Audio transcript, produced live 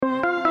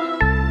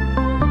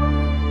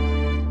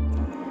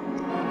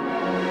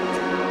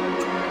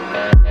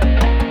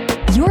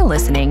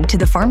listening to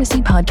the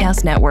Pharmacy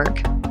Podcast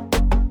Network.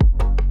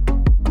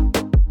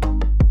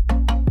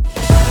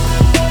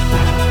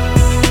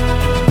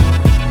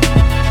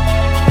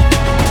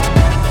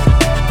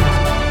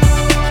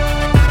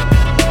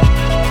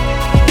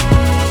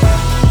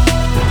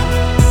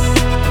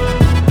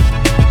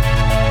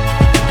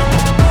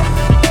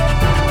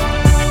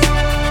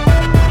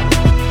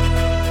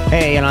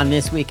 Hey, and on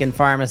This Week in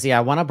Pharmacy,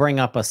 I want to bring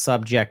up a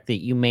subject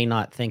that you may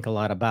not think a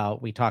lot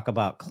about. We talk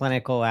about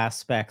clinical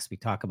aspects, we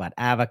talk about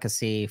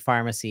advocacy,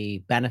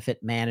 pharmacy,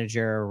 benefit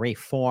manager,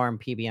 reform,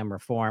 PBM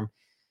reform.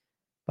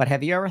 But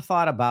have you ever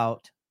thought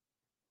about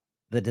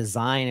the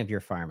design of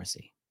your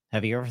pharmacy?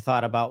 Have you ever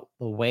thought about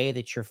the way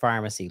that your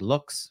pharmacy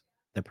looks,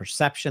 the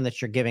perception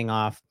that you're giving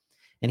off?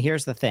 And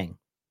here's the thing: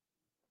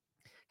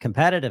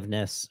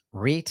 competitiveness,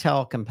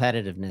 retail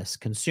competitiveness,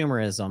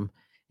 consumerism,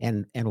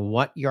 and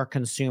what your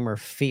consumer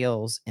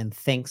feels and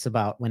thinks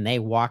about when they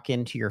walk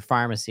into your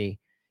pharmacy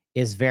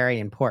is very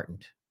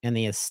important. And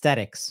the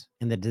aesthetics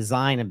and the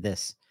design of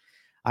this.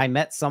 I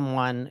met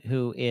someone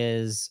who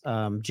is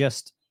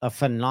just a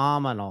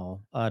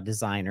phenomenal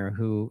designer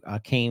who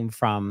came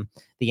from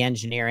the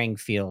engineering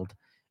field.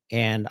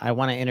 And I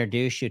want to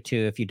introduce you to,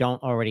 if you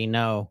don't already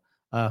know,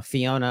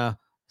 Fiona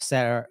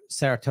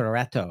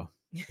Sartoretto.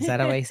 Is that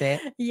how I say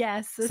it?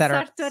 Yes,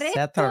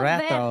 Sartoretto.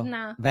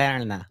 Verna.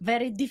 Verna.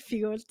 Very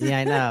difficult. Yeah,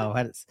 I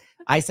know.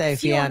 I say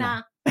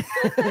Fiona.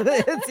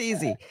 It's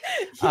easy.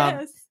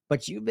 Yes.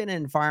 But you've been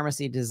in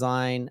pharmacy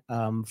design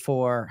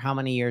for how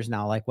many years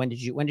now? Like, when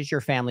did your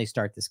family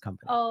start this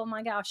company? Oh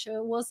my gosh, it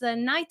was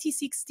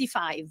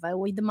 1965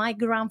 with my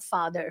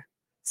grandfather.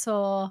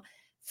 So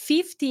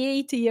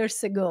 58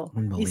 years ago, he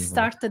Unbelievable.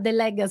 started the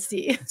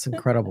legacy. It's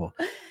incredible.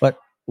 But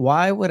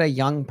why would a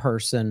young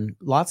person,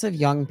 lots of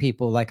young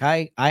people, like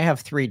I have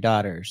 3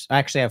 daughters. I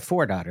actually have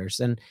 4 daughters,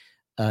 and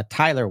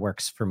Tyler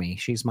works for me.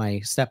 She's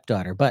my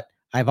stepdaughter. But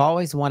I've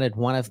always wanted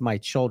one of my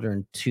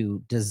children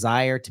to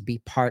desire to be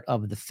part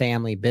of the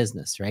family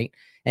business, right?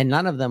 And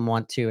none of them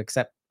want to,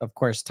 except, of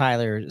course,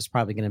 Tyler is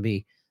probably going to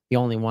be the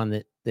only one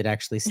that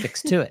actually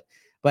sticks to it.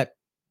 But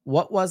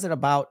what was it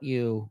about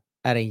you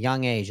at a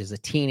young age, as a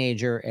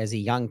teenager, as a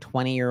young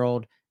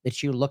 20-year-old,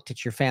 that you looked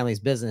at your family's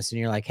business and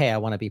you're like, hey, I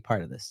want to be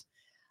part of this?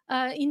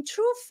 In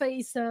truth,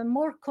 it's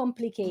more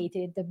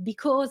complicated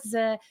because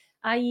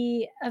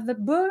I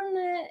have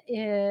burned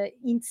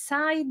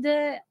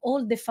inside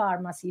all the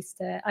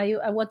pharmacists.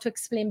 I want to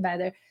explain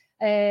better.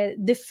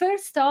 The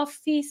first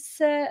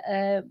office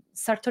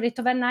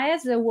Sartoretto Verna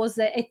was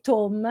at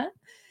home.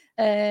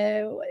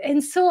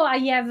 And so I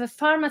have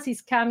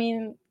pharmacists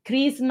coming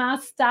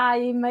Christmas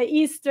time,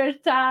 Easter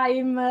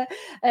time,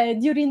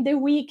 during the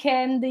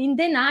weekend, in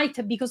the night,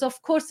 because of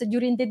course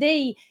during the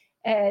day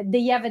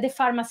they have the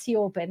pharmacy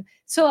open.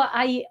 So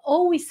I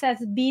always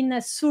have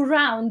been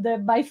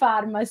surrounded by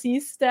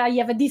pharmacists. I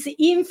have this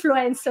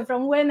influence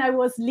from when I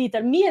was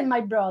little, me and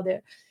my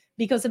brother,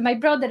 because my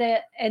brother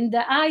and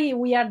I,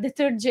 we are the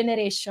 3rd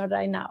generation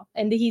right now,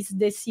 and he's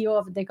the CEO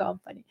of the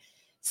company.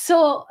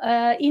 So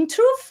in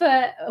truth,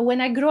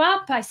 when I grow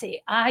up, I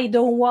say, I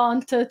don't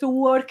want to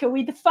work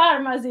with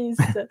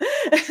pharmacists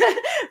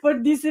for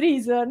this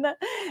reason.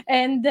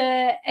 And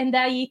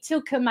I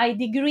took my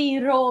degree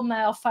in Rome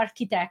of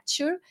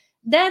architecture.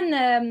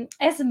 Then,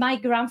 as my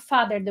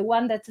grandfather, the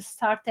one that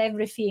started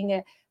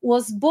everything,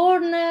 was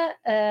born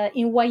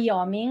in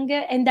Wyoming,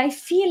 and I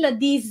feel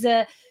this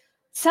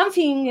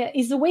something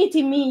is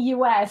waiting me in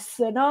US,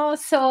 you know?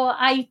 So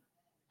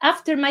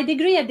after my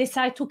degree, I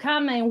decided to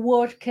come and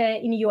work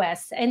in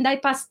US, and I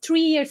passed 3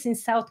 years in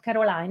South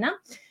Carolina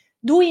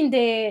doing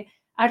the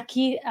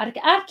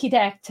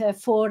architect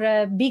for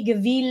a big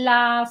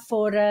villa,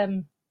 for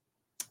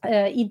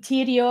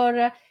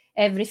interior,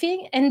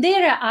 everything. And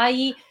there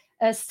I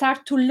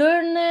start to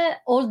learn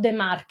all the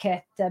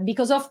market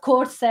because, of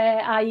course,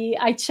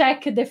 I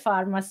check the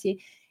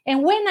pharmacy.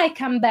 And when I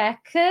come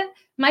back,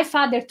 my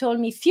father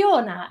told me,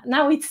 Fiona,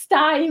 now it's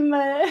time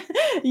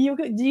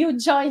you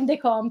join the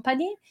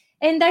company.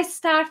 And I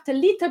start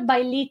little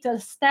by little,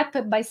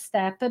 step by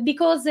step,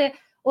 because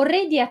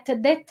already at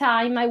that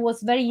time, I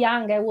was very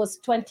young. I was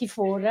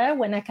 24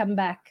 when I come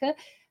back.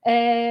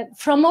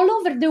 From all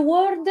over the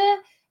world,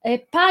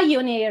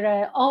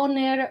 pioneer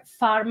owner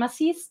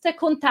pharmacists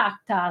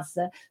contact us.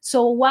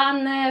 So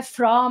one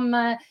from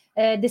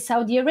the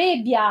Saudi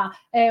Arabia,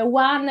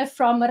 one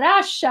from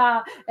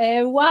Russia,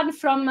 one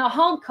from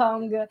Hong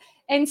Kong.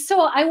 And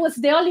so I was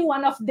the only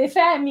one of the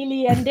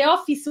family, and the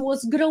office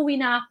was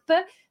growing up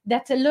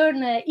that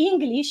learn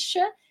English.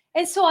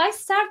 And so I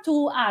start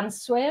to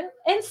answer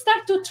and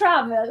start to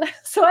travel.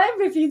 So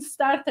everything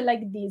started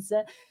like this.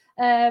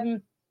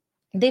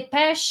 The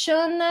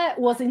passion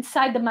was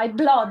inside my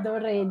blood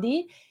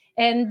already.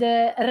 And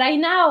right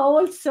now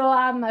also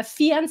I'm a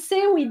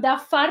fiancé with a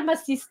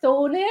pharmacist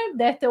owner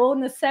that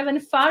owns 7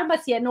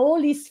 pharmacies, and all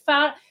his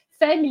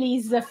family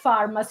is a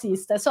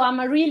pharmacist. So I'm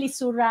really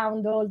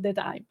surrounded all the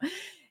time.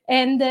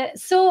 And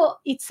so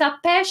it's a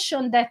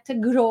passion that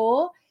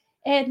grows.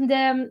 And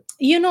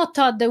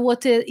Todd,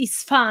 what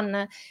is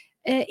fun?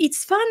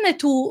 It's fun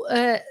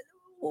to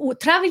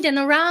traveling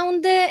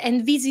around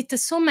and visit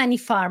so many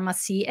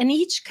pharmacy, and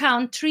each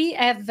country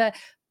have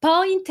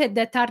points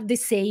that are the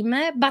same,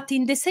 but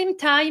in the same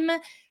time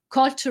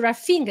cultural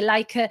thing,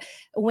 like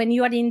when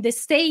you are in the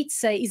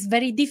States, it's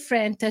very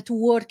different to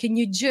work in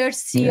New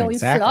Jersey or in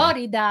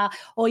Florida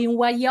or in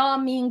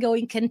Wyoming or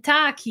in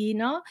Kentucky,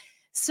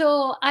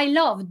 So I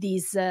love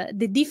this,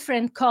 the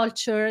different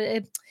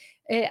culture.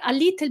 A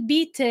little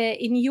bit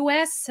in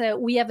US,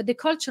 we have the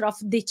culture of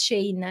the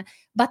chain,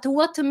 but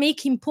what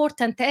make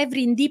important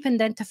every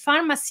independent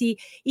pharmacy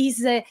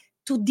is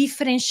to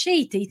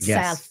differentiate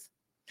itself. Yes.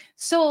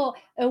 So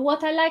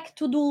what I like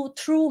to do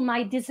through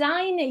my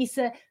design is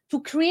to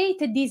create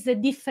this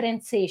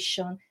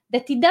differentiation,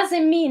 that it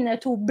doesn't mean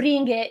to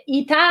bring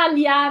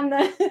Italian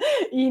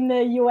in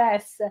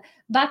US,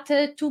 but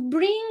to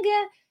bring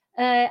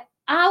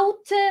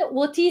out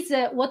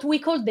what we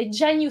call the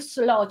genius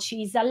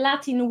loci, is a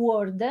Latin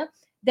word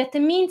that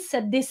means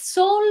the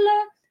soul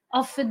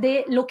of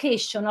the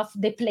location, of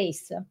the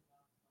place.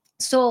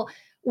 So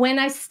when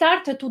I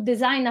start to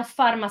design a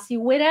pharmacy,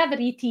 wherever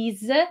it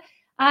is,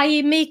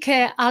 I make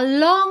a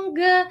long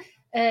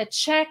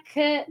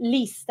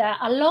checklist,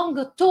 a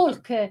long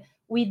talk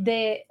with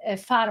the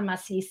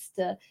pharmacists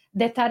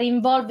that are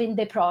involved in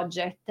the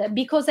project,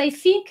 because I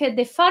think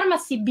the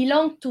pharmacy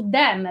belong to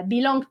them,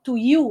 belong to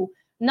you,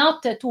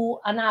 not to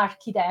an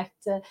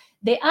architect.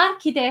 The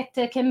architect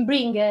can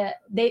bring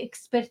the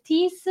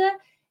expertise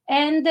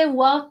and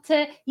what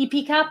he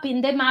pick up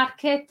in the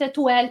market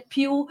to help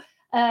you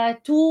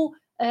to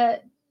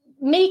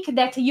make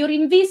that your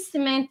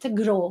investment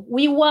grow.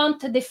 We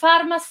want the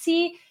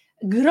pharmacy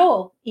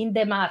grow in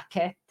the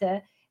market.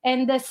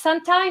 And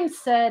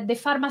sometimes the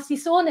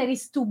pharmacy's owner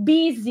is too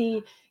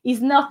busy,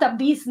 is not a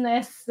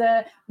business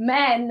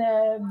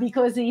man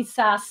because he's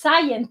a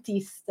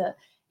scientist.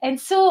 And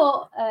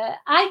so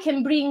I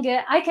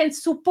can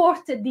support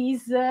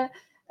this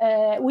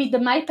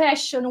with my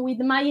passion, with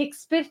my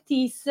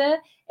expertise,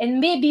 and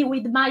maybe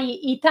with my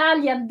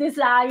Italian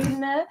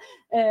design,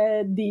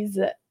 this.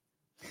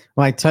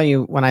 Well, I tell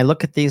you, when I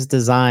look at these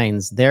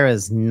designs, there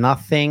is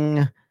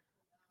nothing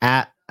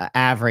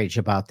average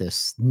about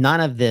this. None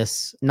of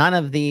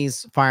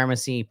these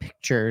pharmacy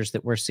pictures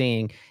that we're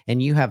seeing,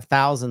 and you have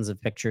thousands of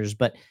pictures,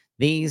 but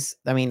these,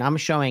 I mean, I'm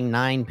showing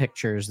 9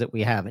 pictures that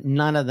we have.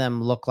 None of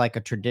them look like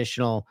a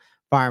traditional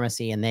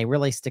pharmacy, and they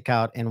really stick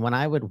out. And when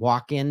I would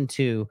walk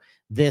into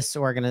this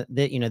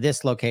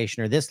this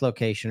location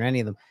or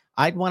any of them,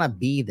 I'd want to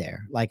be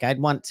there. Like,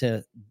 I'd want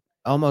to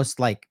almost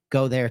like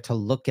go there to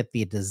look at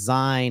the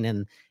design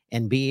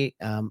and be,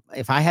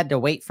 if I had to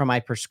wait for my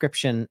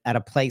prescription at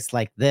a place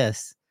like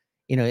this,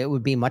 it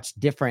would be much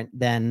different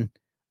than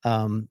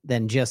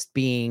just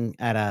being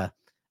at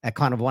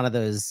kind of one of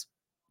those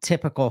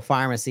typical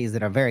pharmacies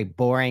that are very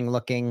boring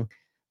looking,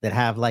 that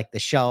have like the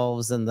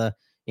shelves and the,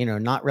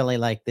 not really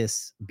like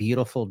this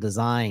beautiful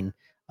design.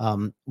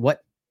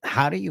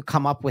 How do you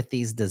come up with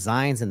these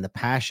designs and the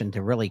passion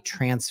to really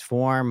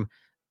transform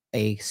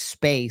a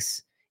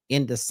space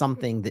into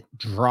something that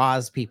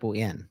draws people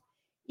in?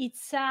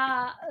 It's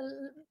a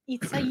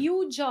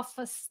huge of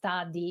a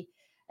study,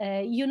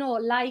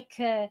 like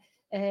a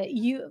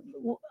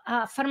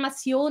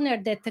pharmacy owner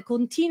that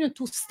continue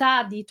to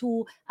study,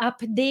 to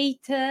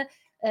update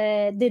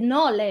the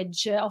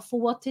knowledge of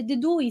what they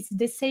do is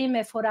the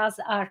same for us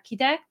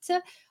architects.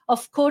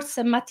 Of course,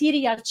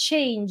 material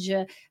change.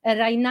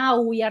 Right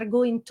now, we are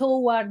going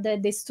toward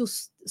the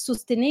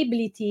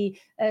sustainability,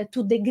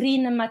 to the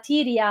green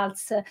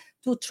materials,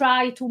 to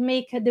try to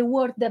make the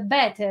world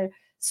better.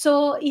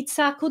 So it's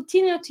a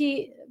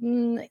continuity,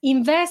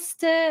 invest,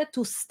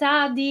 to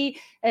study,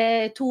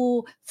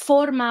 to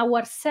form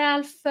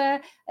ourselves,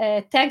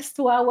 thanks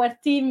to our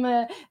team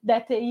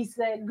that is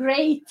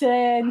great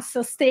and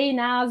sustain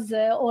us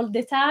all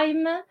the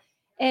time.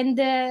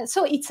 And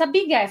so it's a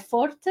big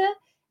effort.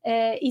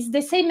 It's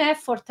the same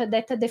effort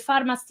that the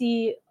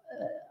pharmacy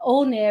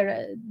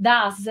owner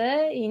does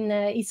in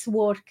his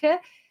work.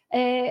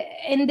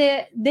 And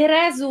the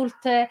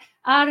result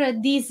are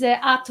this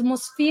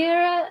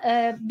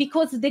atmosphere,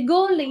 because the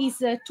goal is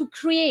to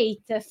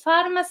create a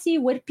pharmacy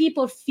where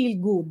people feel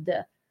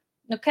good.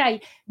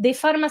 Okay, the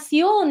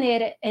pharmacy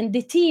owner and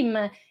the team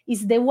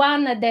is the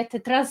one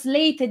that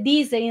translate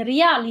this in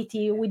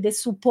reality with the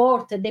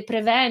support, the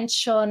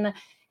prevention,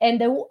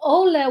 and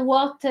all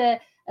what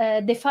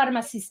the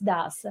pharmacist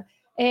does.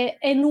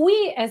 And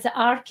we as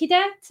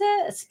architects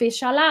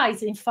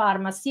specialize in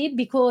pharmacy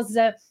because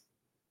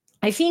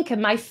I think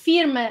my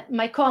firm,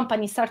 my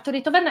company,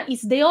 Sartoretto Verna,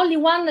 is the only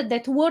one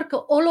that work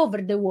all over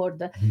the world.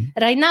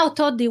 Mm-hmm. Right now,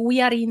 Todd, we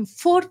are in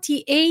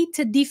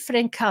 48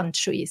 different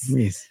countries.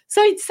 Yes.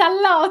 So it's a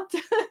lot.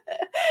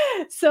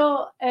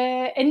 So,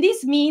 and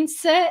this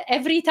means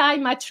every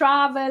time I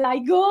travel,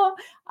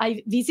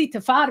 I visit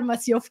a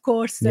pharmacy, of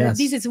course. Yes.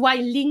 This is why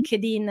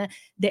LinkedIn,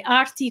 the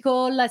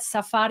article,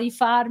 Safari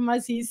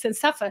Pharmacies and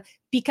stuff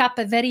pick up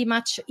very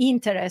much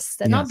interest,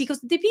 yes. No?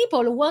 Because the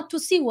people want to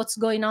see what's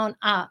going on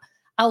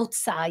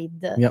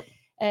outside. Yep.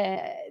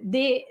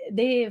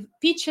 The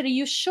picture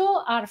you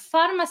show are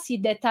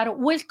pharmacies that are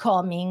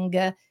welcoming.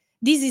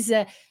 This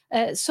is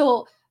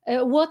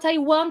what I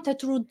want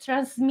to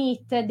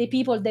transmit the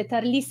people that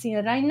are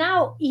listening right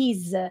now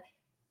is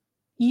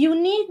you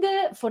need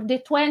for the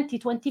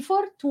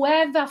 2024 to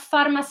have a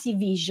pharmacy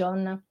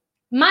vision.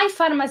 My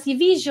pharmacy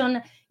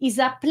vision is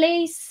a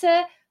place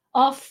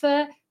of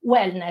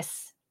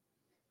wellness,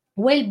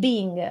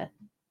 well-being,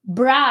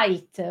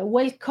 bright,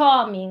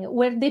 welcoming,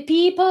 where the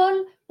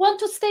people want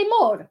to stay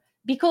more,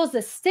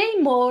 because stay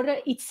more,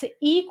 it's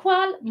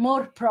equal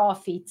more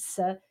profits,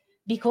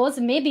 because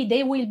maybe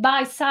they will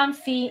buy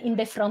something in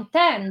the front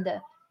end.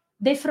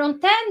 The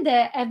front end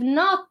have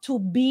not to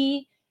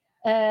be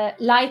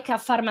like a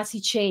pharmacy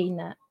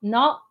chain,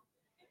 no.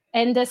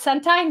 And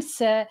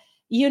sometimes,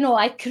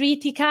 I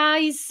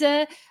criticize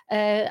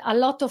a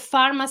lot of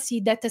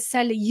pharmacy that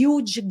sell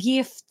huge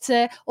gifts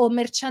or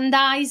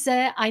merchandise.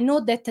 I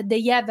know that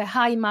they have a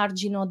high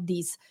margin on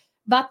this.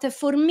 But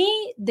for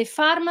me, the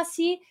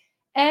pharmacy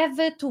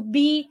have to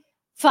be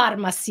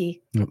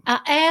pharmacy, a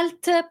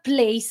health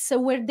place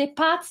where the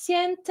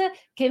patient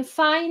can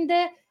find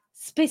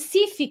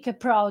specific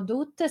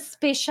product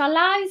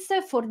specialized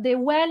for the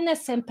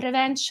wellness and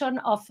prevention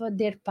of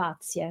their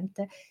patient.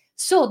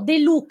 So the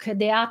look,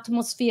 the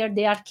atmosphere,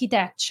 the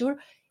architecture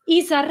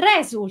is a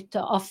result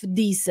of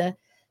this.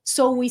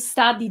 So we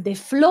study the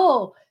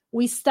flow,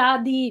 we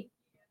study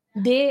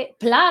the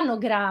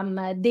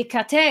planogram, the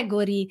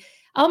category.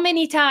 How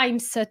many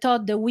times,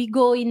 Todd, we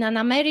go in an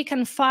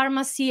American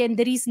pharmacy and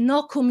there is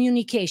no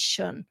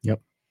communication?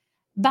 Yep.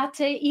 But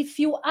if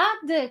you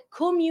add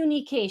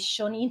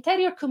communication,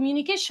 interior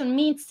communication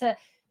means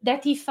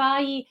that if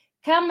I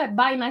come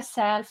by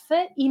myself,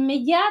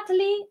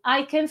 immediately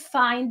I can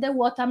find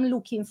what I'm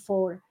looking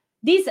for.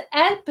 This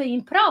help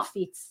in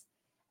profits,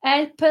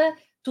 help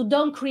to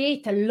don't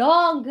create a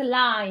long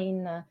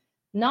line.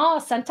 No,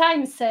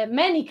 sometimes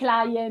many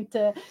clients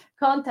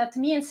contact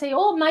me and say,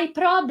 oh, my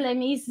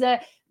problem is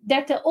that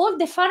all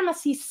the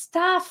pharmacy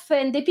staff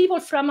and the people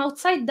from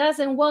outside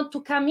doesn't want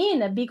to come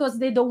in because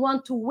they don't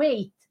want to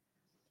wait.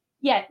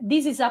 Yeah,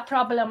 this is a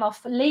problem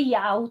of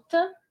layout,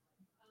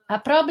 a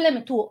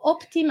problem to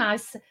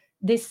optimize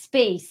the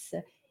space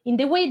in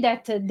the way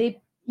that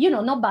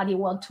nobody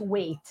wants to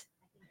wait.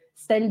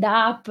 Stand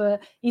up.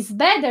 It's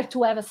better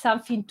to have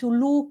something to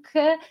look,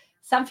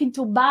 something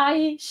to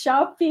buy,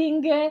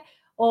 shopping,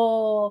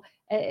 or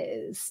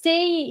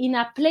stay in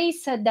a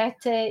place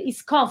that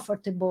is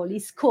comfortable,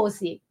 is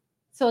cozy.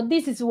 So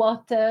this is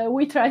what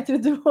we try to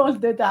do all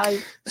the time.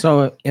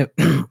 So if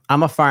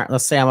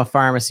let's say I'm a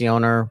pharmacy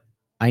owner.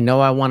 I know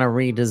I want to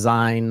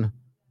redesign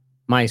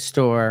my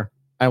store.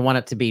 I want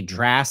it to be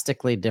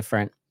drastically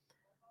different.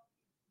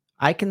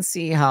 I can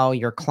see how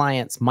your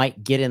clients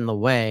might get in the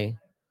way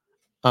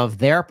of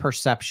their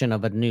perception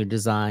of a new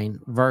design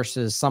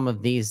versus some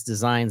of these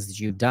designs that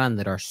you've done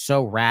that are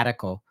so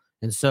radical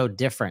and so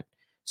different.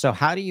 So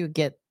how do you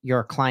get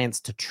your clients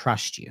to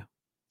trust you?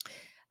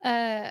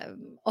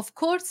 Of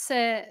course,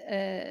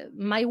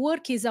 my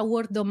work is a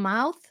word of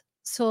mouth.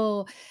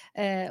 So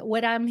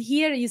what I'm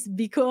here is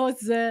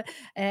because a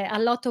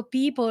lot of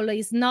people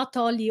is not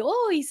only,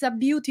 it's a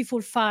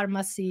beautiful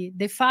pharmacy.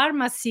 The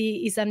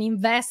pharmacy is an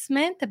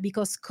investment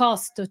because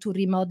cost to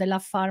remodel a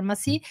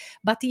pharmacy.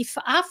 But if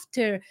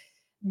after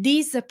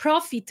this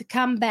profit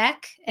come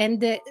back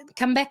and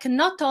come back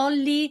not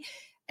only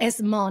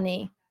as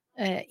money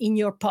in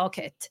your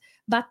pocket,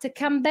 but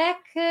come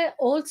back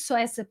also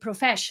as a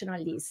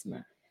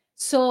professionalism.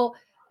 So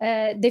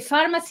the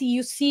pharmacy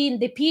you see in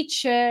the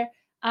picture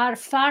are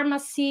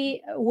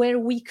pharmacy where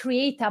we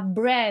create a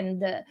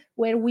brand,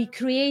 where we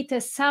create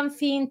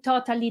something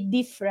totally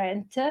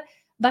different.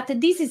 But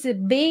this is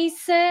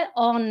based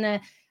on a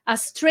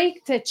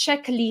strict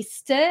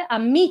checklist, a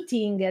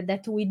meeting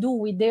that we do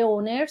with the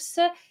owners,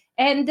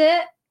 and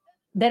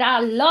there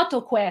are a lot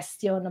of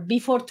questions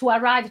before to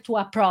arrive to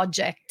a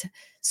project.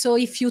 So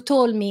if you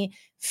told me,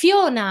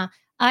 Fiona,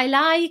 I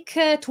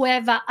like to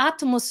have an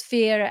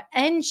atmosphere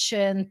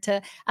ancient,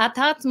 an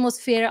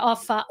atmosphere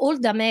of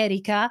old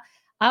America,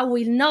 I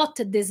will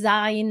not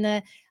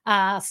design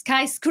a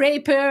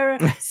skyscraper,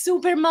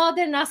 super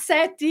modern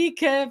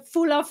aesthetic,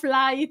 full of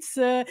lights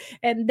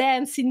and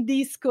dancing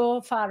disco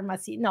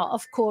pharmacy. No,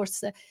 of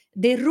course,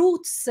 the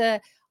roots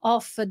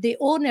of the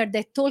owner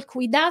that talk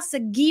with us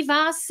give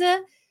us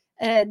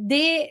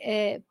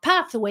the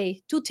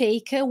pathway to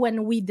take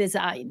when we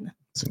design.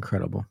 It's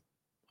incredible.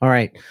 All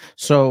right.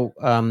 So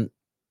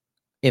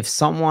if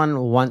someone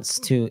wants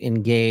to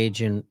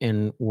engage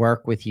and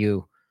work with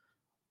you,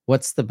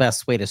 what's the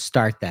best way to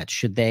start that?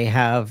 Should they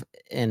have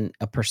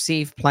a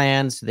perceived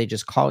plan? So they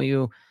just call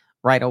you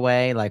right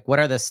away? Like, what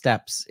are the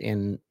steps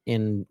in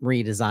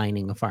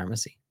redesigning a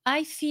pharmacy?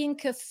 I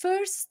think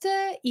first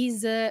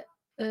is to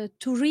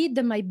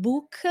read my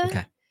book.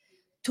 Okay.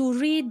 To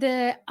read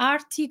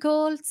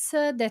articles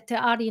that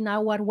are in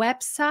our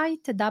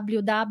website,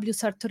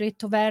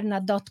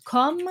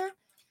 www.sartorettoverna.com,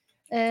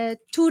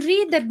 to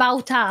read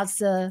about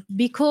us,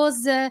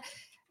 because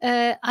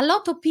a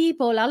lot of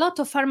people, a lot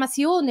of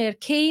pharmacy owners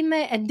came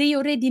and they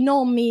already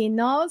know me,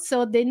 no?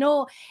 So they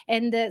know,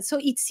 and so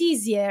it's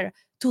easier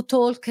to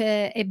talk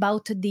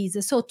about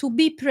this. So to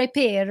be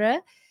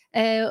prepared,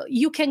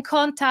 you can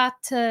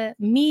contact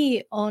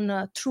me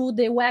on through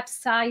the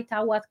website,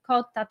 our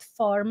contact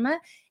form,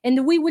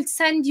 and we will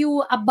send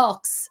you a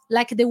box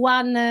like the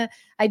one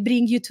I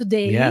bring you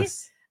today.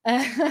 Yes.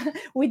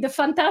 With the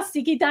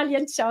fantastic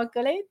Italian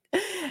chocolate.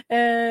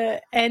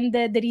 And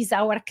there is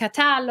our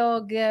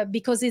catalog,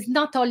 because it's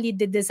not only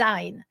the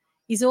design,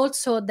 it's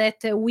also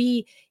that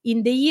we,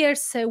 in the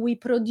years, we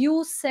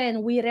produce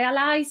and we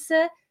realize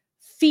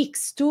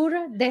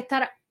fixtures that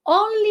are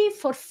only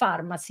for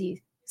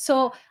pharmacy.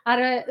 So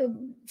are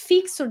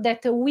fixtures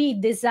that we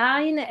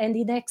design and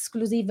in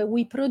exclusive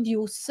we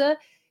produce,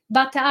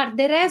 but are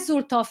the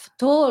result of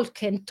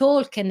talk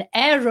and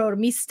error,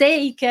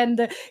 mistake,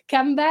 and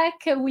come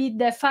back with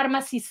the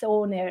pharmacist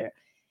owner.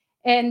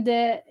 And,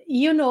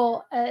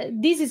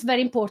 this is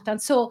very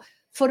important. So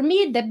for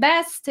me, the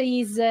best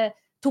is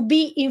to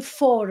be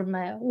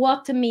informed.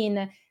 What I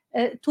mean?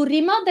 To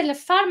remodel a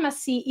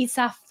pharmacy is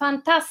a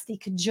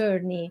fantastic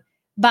journey,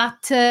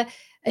 but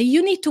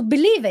you need to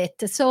believe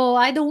it. So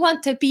I don't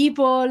want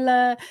people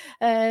that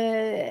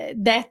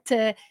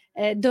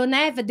don't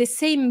have the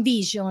same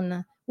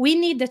vision. We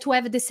need to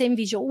have the same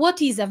vision.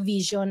 What is a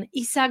vision?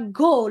 It's a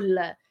goal.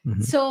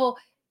 Mhm. So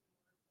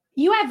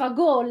you have a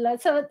goal.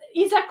 So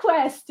it's a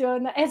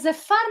question. As a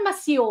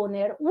pharmacy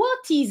owner,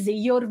 what is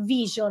your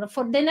vision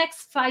for the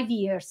next 5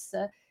 years?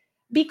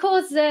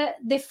 Because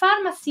the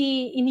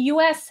pharmacy in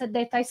US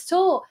that I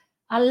saw,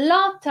 a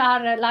lot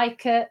are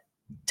like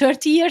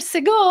 30 years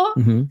ago,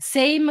 Mhm.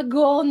 same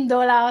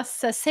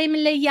gondolas, same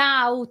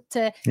layout.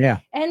 Yeah.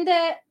 And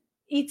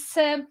it's,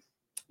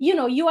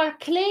 you are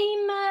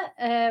complaining,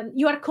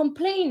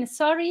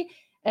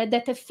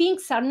 that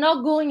things are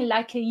not going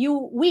like you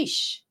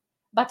wish,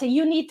 but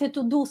you need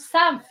to do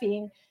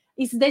something.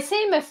 It's the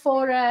same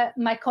for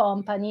my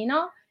company,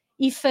 no?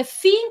 If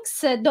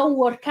things don't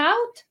work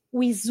out,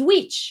 we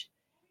switch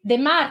the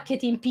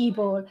marketing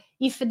people.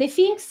 If the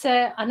things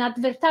and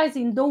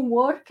advertising don't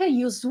work,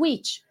 you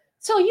switch.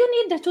 So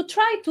you need to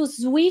try to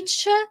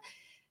switch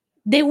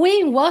the way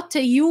in what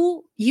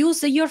you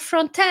use your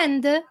front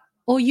end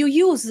or you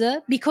use,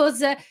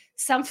 because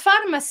some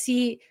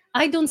pharmacy,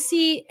 I don't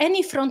see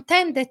any front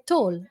end at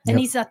all, and Yep.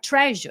 it's a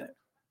treasure.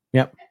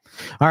 Yep.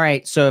 All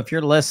right. So if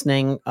you're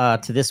listening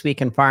to This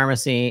Week in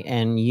Pharmacy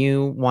and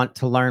you want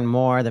to learn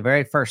more, the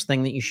very first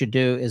thing that you should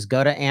do is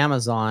go to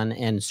Amazon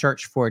and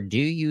search for Do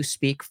You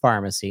Speak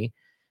Pharmacy?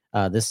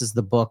 This is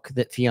the book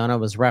that Fiona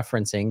was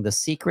referencing, The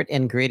Secret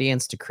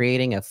Ingredients to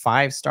Creating a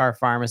 5-Star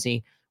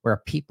Pharmacy Where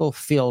People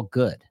Feel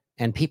Good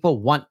and People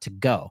Want to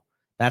Go.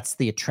 That's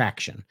the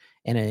attraction.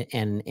 And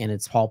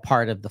it's all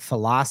part of the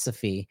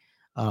philosophy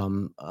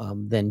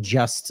than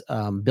just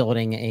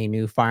building a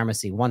new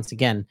pharmacy. Once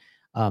again,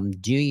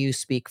 Do You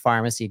Speak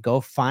Pharmacy?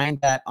 Go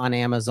find that on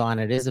Amazon.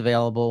 It is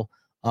available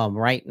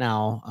right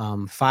now.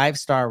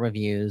 5-star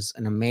reviews,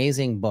 an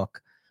amazing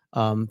book.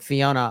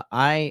 Fiona,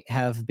 I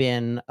have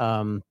been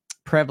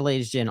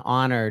privileged and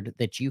honored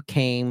that you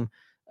came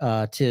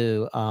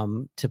to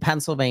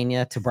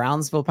Pennsylvania, to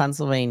Brownsville,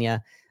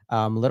 Pennsylvania,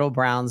 little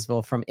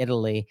Brownsville from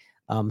Italy.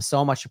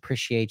 So much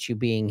appreciate you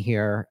being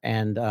here,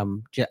 and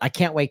I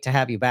can't wait to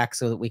have you back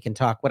so that we can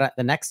talk.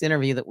 The next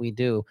interview that we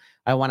do,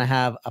 I want to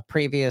have a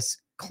previous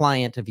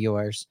client of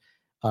yours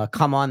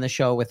come on the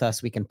show with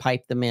us. We can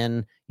pipe them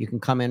in. You can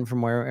come in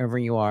from wherever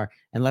you are,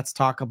 and let's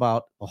talk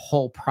about the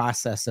whole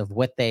process of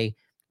what they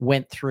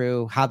went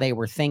through, how they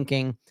were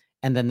thinking,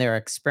 and then their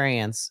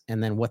experience,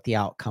 and then what the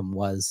outcome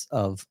was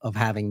of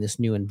having this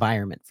new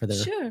environment for their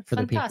for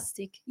their people.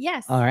 Fantastic.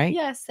 Yes. All right.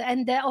 Yes,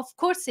 and of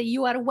course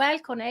you are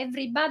welcome.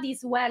 Everybody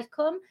is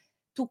welcome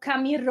to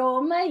come in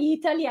Rome,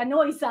 Italy. I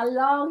know it's a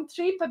long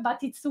trip,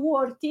 but it's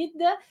worth it.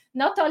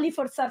 Not only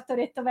for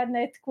Sartoretto Verna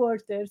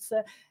headquarters,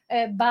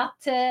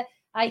 but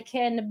I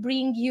can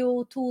bring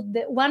you to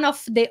one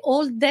of the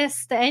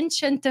oldest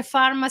ancient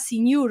pharmacy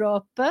in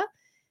Europe.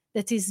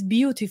 That is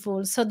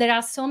beautiful. So there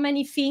are so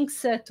many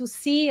things to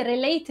see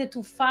related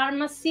to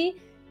pharmacy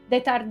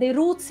that are the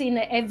roots in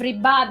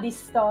everybody's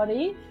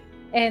story,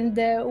 and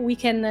we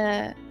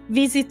can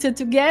visit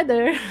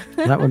together.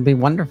 That would be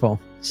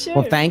wonderful. Sure.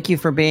 Well, thank you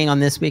for being on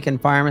This Week in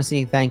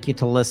Pharmacy. Thank you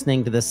to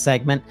listening to this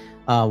segment.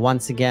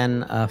 Once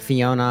again,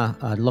 Fiona,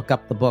 look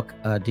up the book,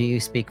 Do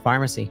You Speak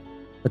Pharmacy?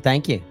 But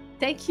thank you.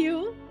 Thank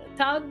you,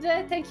 Todd.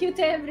 Thank you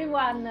to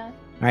everyone. All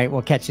right,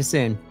 we'll catch you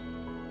soon.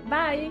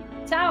 Bye.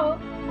 Ciao.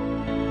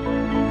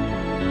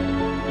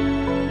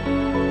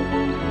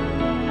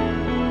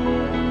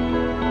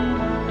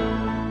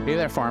 Hey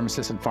there,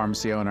 pharmacists and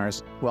pharmacy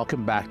owners.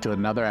 Welcome back to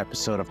another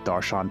episode of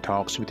Darshan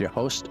Talks with your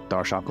host,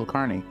 Darshan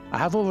Kulkarni. I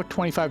have over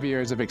 25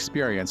 years of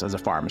experience as a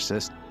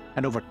pharmacist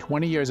and over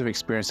 20 years of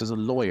experience as a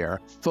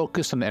lawyer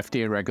focused on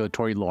FDA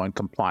regulatory law and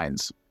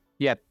compliance.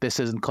 Yet, this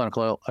isn't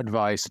clinical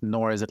advice,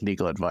 nor is it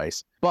legal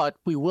advice. But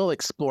we will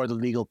explore the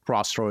legal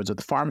crossroads of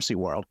the pharmacy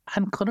world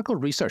and clinical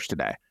research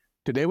today.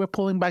 Today, we're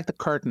pulling back the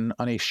curtain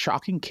on a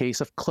shocking case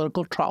of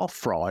clinical trial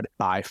fraud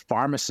by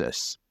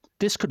pharmacists.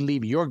 This could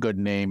leave your good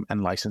name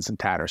and license in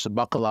tatters, so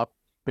buckle up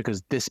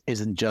because this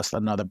isn't just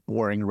another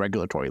boring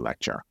regulatory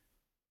lecture.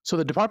 So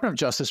the Department of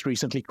Justice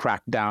recently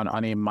cracked down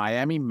on a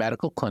Miami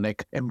medical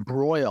clinic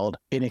embroiled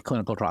in a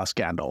clinical trial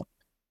scandal.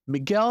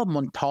 Miguel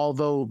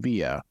Montalvo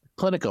Villa,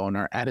 clinic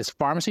owner, and his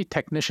pharmacy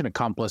technician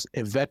accomplice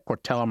Yvette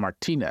Portela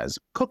Martinez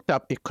cooked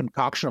up a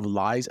concoction of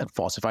lies and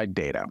falsified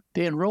data.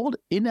 They enrolled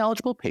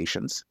ineligible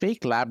patients,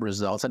 fake lab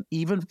results, and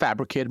even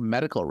fabricated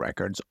medical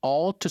records,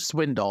 all to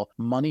swindle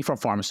money from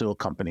pharmaceutical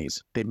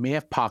companies. They may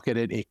have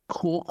pocketed a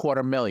cool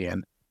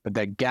 $250,000, but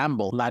their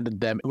gamble landed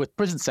them with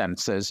prison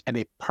sentences and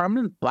a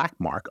permanent black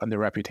mark on their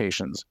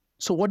reputations.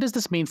 So what does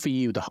this mean for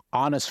you, the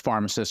honest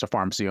pharmacist or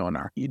pharmacy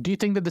owner? Do you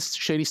think that this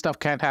shady stuff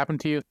can't happen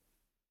to you?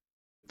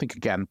 Think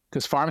again,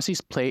 because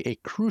pharmacies play a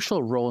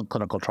crucial role in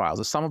clinical trials.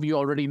 As some of you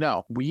already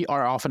know, we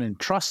are often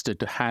entrusted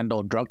to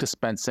handle drug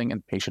dispensing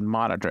and patient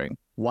monitoring.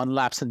 One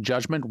lapse in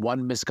judgment,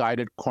 one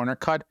misguided corner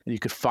cut, and you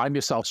could find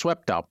yourself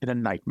swept up in a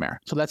nightmare.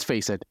 So let's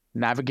face it,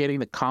 navigating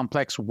the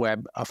complex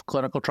web of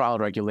clinical trial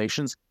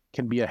regulations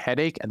can be a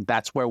headache, and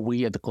that's where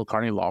we at the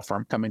Kulkarni Law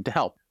Firm come in to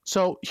help.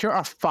 So here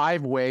are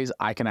 5 ways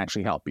I can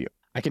actually help you.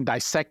 I can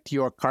dissect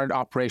your current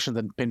operations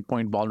and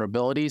pinpoint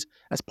vulnerabilities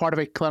as part of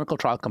a clinical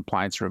trial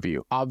compliance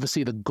review.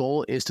 Obviously, the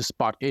goal is to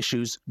spot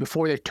issues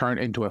before they turn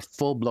into a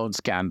full-blown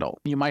scandal.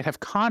 You might have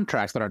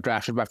contracts that are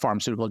drafted by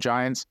pharmaceutical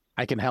giants.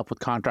 I can help with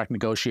contract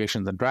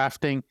negotiations and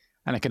drafting,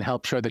 and I can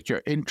help sure that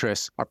your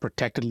interests are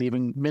protected,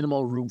 leaving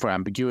minimal room for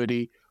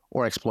ambiguity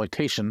or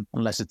exploitation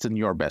unless it's in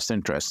your best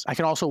interest. I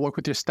can also work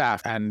with your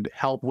staff and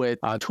help with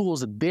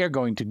tools that they're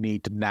going to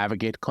need to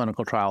navigate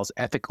clinical trials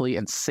ethically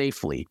and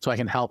safely. So I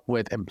can help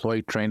with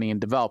employee training and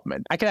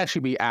development. I can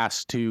actually be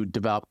asked to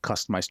develop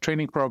customized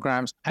training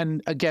programs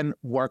and, again,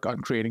 work on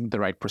creating the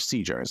right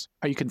procedures.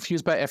 Are you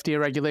confused by FDA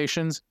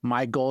regulations?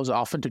 My goal is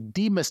often to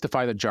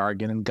demystify the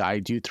jargon and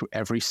guide you through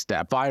every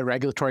step via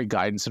regulatory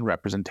guidance and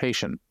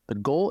representation. The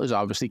goal is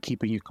obviously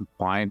keeping you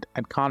compliant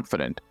and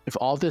confident. If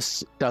all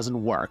this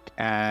doesn't work,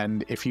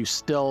 and if you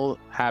still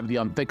have the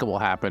unthinkable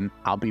happen,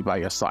 I'll be by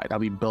your side. I'll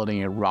be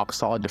building a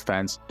rock-solid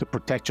defense to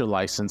protect your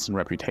license and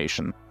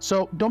reputation.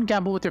 So don't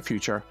gamble with your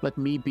future. Let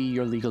me be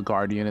your legal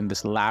guardian in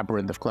this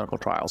labyrinth of clinical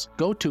trials.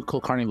 Go to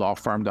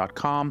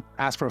kulkarnilawfirm.com,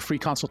 ask for a free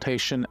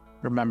consultation.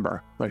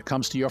 Remember, when it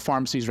comes to your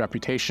pharmacy's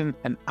reputation,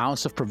 an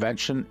ounce of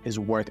prevention is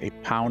worth a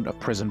pound of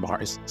prison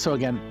bars. So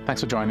again,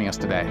 thanks for joining us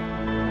today.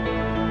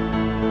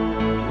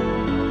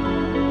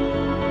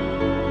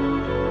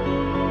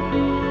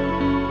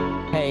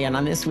 Hey, and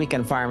on This Week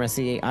in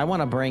Pharmacy, I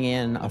want to bring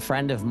in a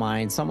friend of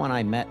mine, someone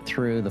I met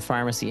through the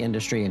pharmacy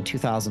industry in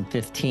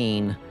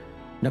 2015.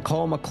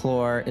 Nicole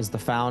McClure is the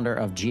founder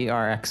of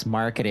TWIRx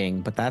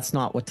Marketing, but that's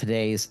not what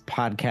today's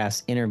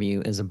podcast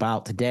interview is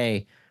about.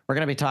 Today, we're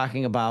going to be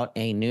talking about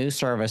a new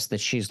service that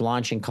she's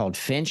launching called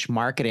Finch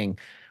Marketing,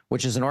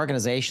 which is an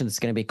organization that's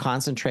going to be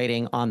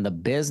concentrating on the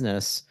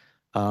business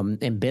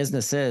and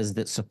businesses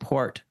that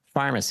support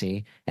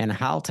pharmacy and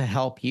how to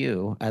help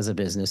you as a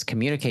business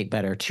communicate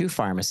better to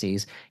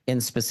pharmacies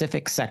in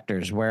specific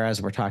sectors. Whereas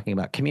we're talking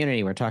about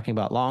community, we're talking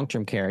about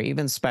long-term care,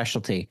 even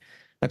specialty.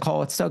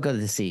 Nicole, it's so good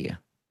to see you.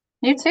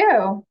 You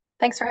too.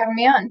 Thanks for having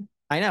me on.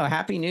 I know.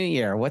 Happy New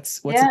Year.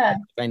 What's Yeah.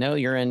 I know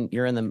you're in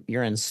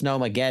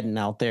Snowmageddon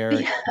out there.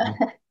 Yeah.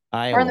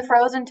 Iowa. We're in the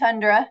frozen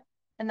tundra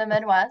in the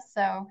Midwest,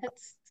 so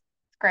it's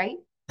great.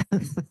 No,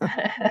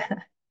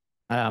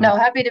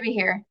 happy to be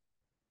here.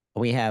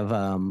 We have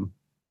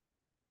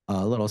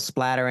a little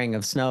splattering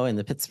of snow in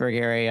the Pittsburgh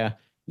area.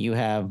 You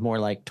have more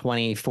like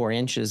 24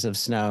 inches of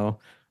snow.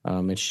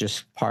 It's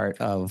just part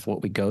of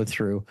what we go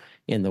through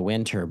in the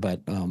winter.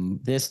 But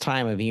this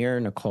time of year,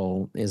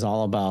 Nicole, is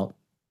all about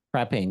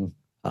prepping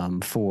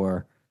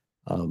for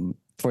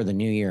the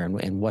new year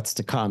and what's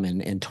to come.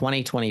 And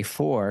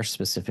 2024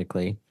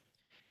 specifically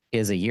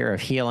is a year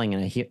of healing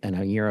and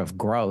a year of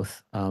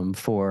growth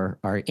for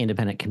our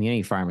independent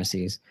community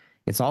pharmacies.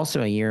 It's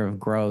also a year of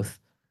growth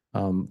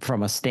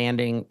from a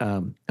standing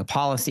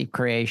policy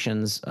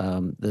creations,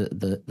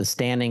 the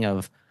standing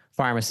of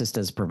pharmacists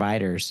as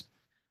providers.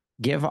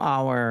 Give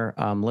our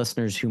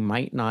listeners who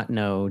might not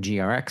know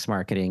TWIRx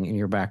Marketing and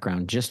your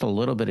background just a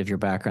little bit of your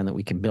background that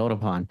we can build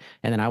upon,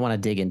 and then I want to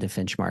dig into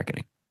Finch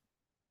Marketing.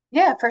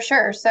 Yeah, for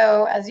sure.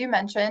 So as you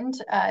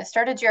mentioned, I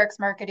started TWIRx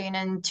Marketing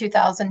in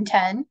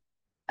 2010.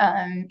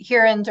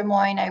 Here in Des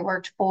Moines, I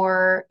worked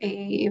for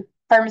a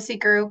pharmacy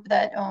group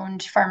that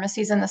owned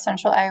pharmacies in the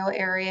central Iowa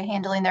area,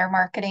 handling their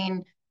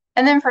marketing.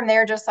 And then from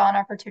there, just saw an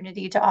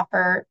opportunity to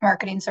offer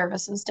marketing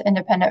services to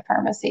independent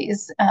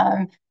pharmacies.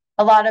 A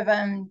lot of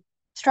them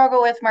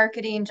struggle with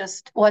marketing,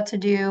 just what to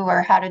do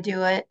or how to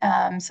do it.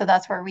 So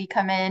that's where we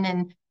come in,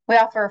 and we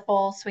offer a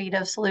full suite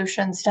of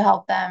solutions to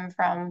help them,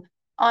 from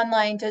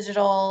online,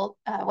 digital,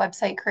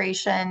 website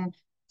creation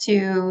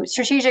to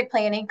strategic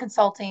planning,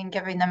 consulting,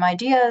 giving them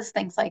ideas,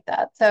 things like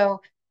that.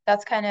 So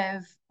that's kind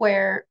of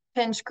where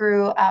Finch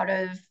grew out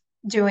of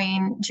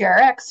doing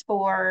TWIRx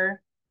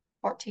for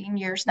 14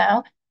 years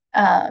now.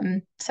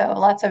 So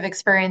lots of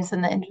experience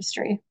in the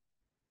industry.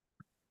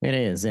 It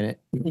is, and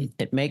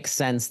it makes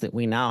sense that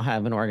we now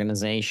have an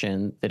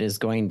organization that is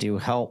going to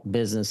help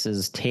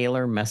businesses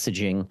tailor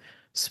messaging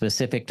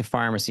specific to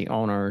pharmacy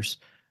owners,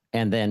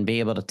 and then be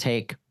able to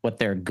take what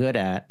they're good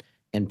at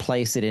and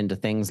place it into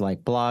things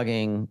like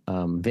blogging,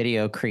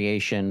 video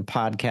creation,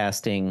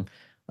 podcasting,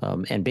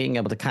 and being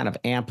able to kind of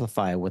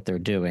amplify what they're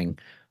doing.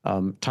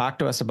 Talk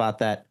to us about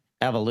that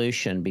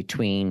evolution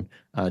between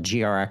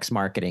GRX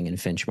marketing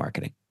and Finch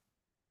marketing.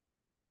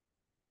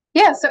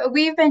 Yeah, so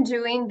we've been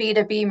doing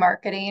B2B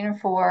marketing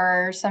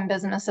for some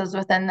businesses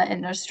within the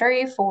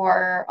industry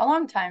for a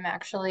long time,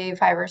 actually,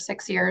 5 or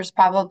 6 years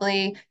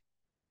probably.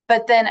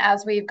 But then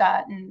as we've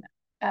gotten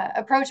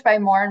approached by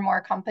more and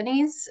more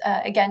companies,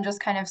 again, just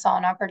kind of saw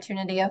an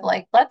opportunity of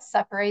like, let's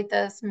separate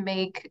this,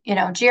 make,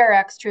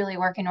 GRX truly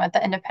working with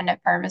the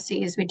independent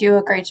pharmacies. We do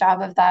a great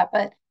job of that,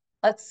 but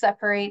let's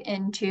separate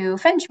into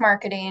Finch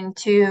marketing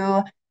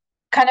to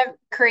kind of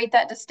create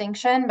that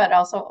distinction, but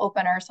also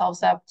open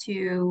ourselves up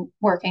to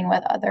working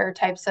with other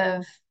types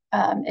of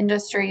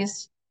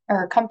industries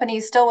or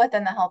companies still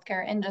within the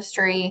healthcare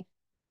industry,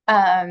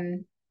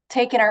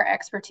 taking our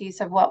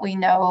expertise of what we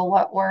know,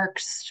 what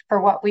works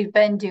for what we've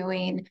been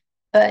doing,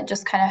 but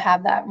just kind of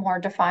have that more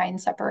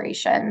defined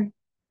separation.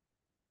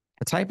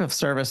 The type of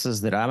services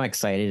that I'm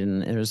excited,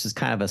 and this is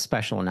kind of a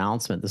special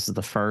announcement. This is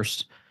the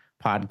first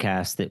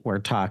podcast that we're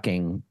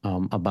talking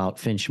about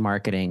Finch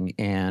marketing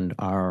and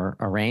our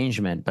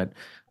arrangement. But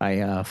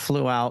I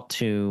flew out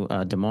to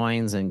Des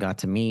Moines and got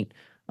to meet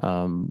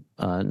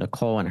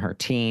Nicole and her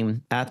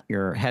team at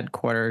your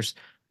headquarters.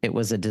 It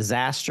was a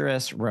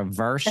disastrous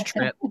reverse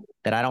trip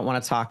that I don't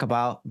want to talk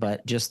about,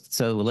 but just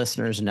so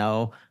listeners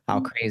know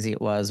how crazy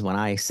it was when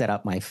I set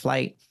up my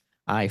flight.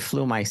 I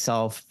flew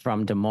myself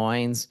from Des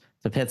Moines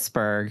to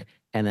Pittsburgh,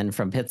 and then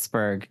from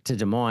Pittsburgh to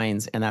Des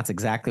Moines, and that's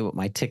exactly what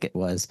my ticket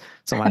was.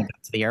 So when I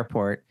got to the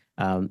airport,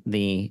 I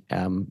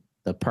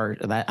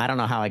don't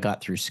know how I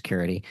got through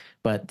security,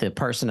 but the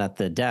person at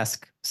the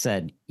desk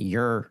said,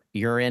 "You're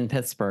in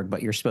Pittsburgh,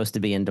 but you're supposed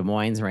to be in Des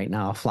Moines right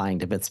now, flying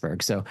to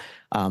Pittsburgh." So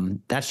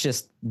that's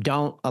just,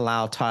 don't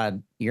allow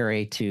Todd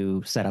Ure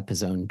to set up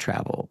his own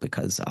travel,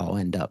 because I'll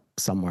end up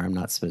somewhere I'm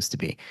not supposed to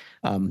be.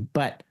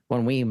 But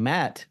when we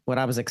met, what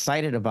I was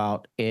excited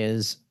about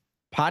is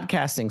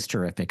podcasting's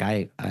terrific.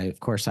 I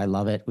of course I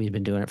love it. We've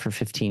been doing it for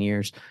 15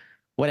 years.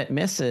 What it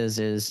misses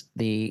is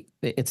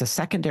it's a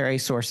secondary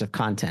source of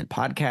content.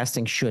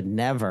 Podcasting should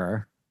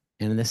never,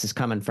 and this is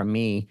coming from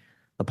me,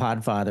 the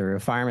podfather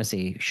of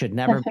pharmacy, should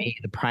never be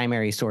the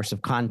primary source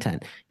of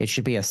content. It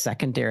should be a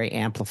secondary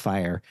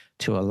amplifier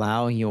to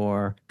allow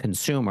your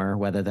consumer,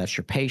 whether that's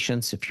your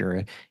patients, if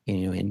you're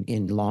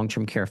in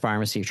long-term care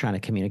pharmacy, you're trying to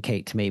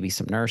communicate to maybe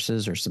some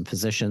nurses or some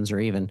physicians, or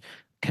even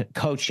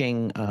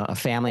coaching a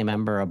family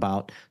member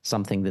about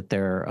something that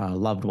their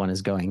loved one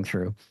is going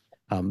through.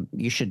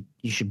 You should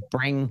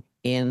bring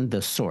in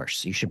the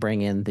source. You should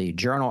bring in the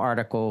journal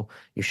article.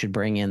 You should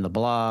bring in the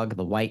blog,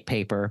 the white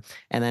paper,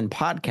 and then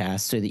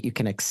podcast, so that you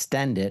can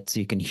extend it, so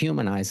you can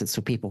humanize it,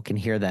 so people can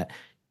hear that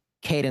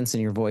cadence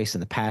in your voice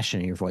and the passion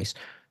in your voice.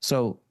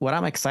 So what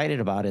I'm excited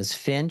about is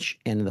Finch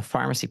and the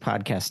Pharmacy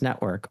Podcast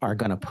Network are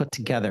going to put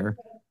together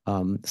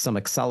some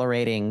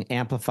accelerating,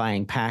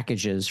 amplifying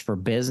packages for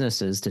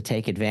businesses to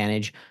take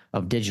advantage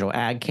of digital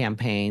ad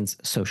campaigns,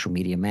 social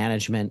media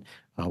management.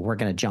 We're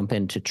going to jump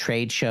into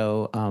trade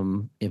show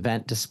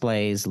event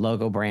displays,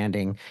 logo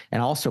branding,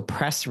 and also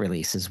press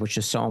releases, which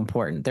is so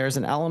important. There's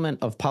an element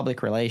of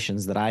public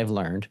relations that I've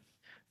learned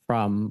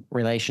from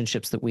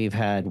relationships that we've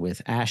had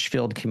with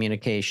Ashfield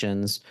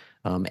Communications,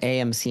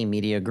 AMC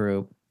Media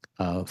Group,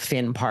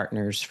 Finn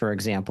Partners, for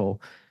example,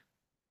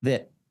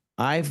 that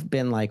I've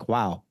been like,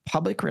 wow,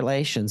 public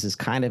relations is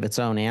kind of its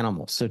own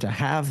animal. So to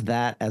have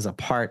that as a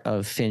part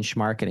of Finch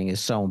marketing is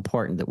so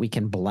important, that we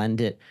can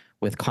blend it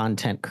with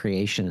content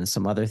creation and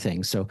some other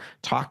things. So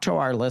talk to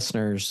our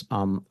listeners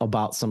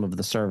about some of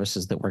the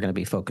services that we're going to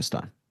be focused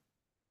on.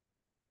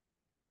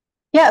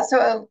 Yeah,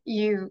 so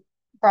you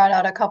brought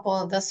out a couple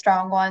of the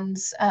strong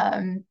ones.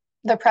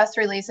 The press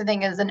release, I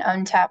think, is an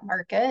untapped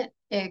market,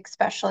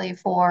 especially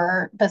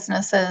for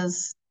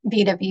businesses,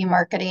 B2B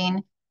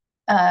marketing.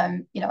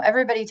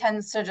 Everybody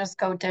tends to just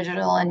go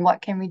digital, and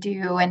what can we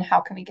do and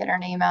how can we get our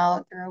name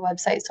out through a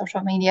website,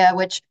 social media,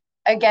 which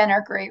again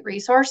are great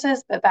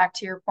resources, but back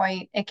to your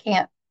point, it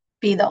can't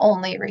be the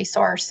only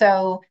resource.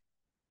 So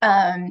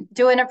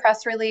doing a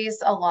press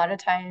release, a lot of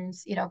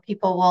times,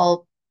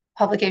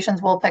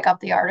 publications will pick up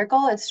the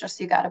article. It's just,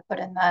 you got to put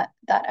in that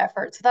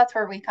effort. So that's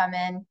where we come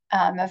in,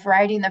 of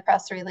writing the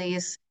press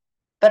release,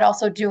 but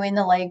also doing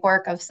the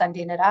legwork of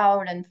sending it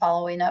out and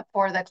following up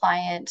for the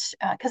client,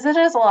 because it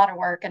is a lot of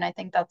work. And I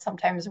think that's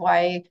sometimes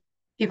why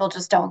people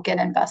just don't get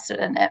invested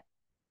in it.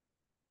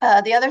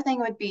 The other thing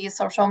would be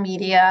social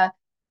media,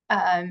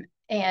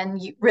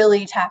 and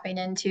really tapping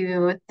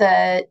into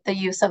the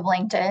use of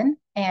LinkedIn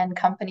and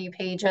company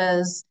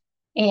pages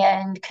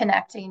and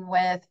connecting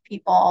with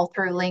people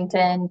through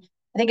LinkedIn.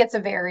 I think it's a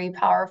very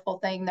powerful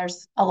thing.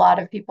 There's a lot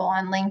of people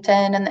on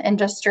LinkedIn in the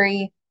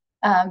industry.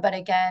 But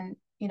again,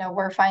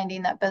 we're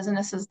finding that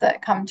businesses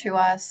that come to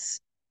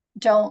us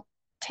don't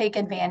take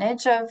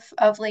advantage of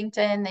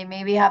LinkedIn. They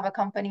maybe have a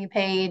company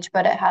page,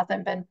 but it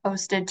hasn't been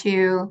posted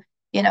to,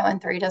 in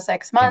 3 to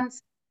 6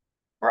 months.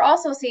 We're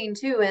also seeing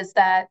too is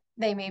that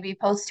they maybe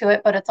post to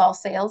it, but it's all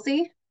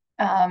salesy.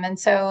 And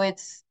so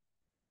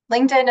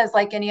LinkedIn is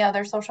like any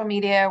other social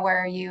media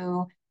where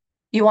you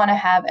want to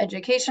have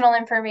educational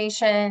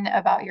information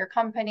about your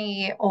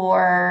company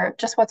or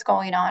just what's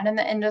going on in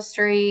the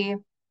industry,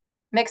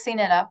 mixing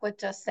it up with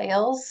just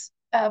sales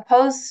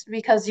posts,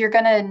 because you're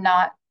going to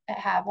not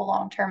have a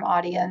long-term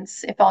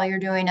audience. If all you're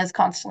doing is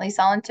constantly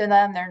selling to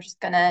them, they're just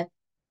going to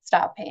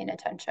stop paying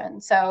attention.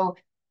 So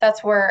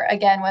that's where,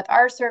 again, with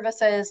our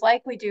services,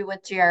 like we do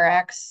with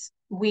TWIRx,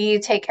 we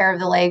take care of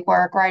the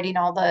legwork, writing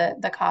all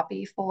the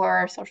copy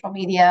for social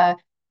media,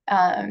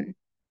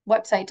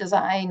 website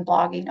design,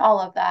 blogging, all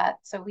of that.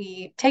 So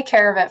we take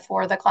care of it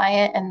for the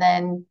client and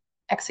then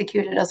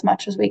execute it as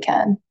much as we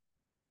can.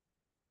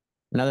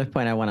 Another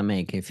point I want to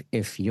make,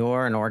 if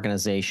you're an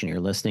organization, you're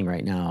listening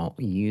right now,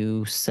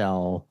 you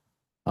sell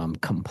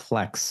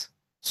complex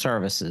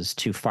services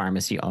to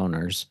pharmacy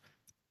owners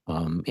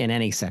in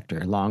any sector,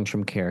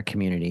 long-term care,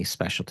 community,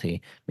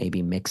 specialty,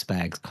 maybe mixed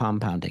bags,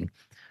 compounding.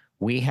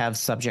 We have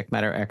subject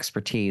matter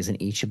expertise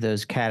in each of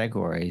those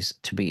categories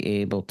to be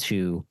able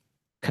to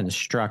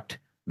construct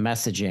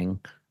messaging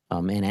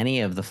in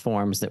any of the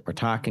forms that we're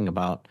talking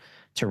about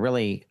to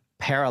really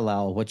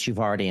parallel what you've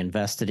already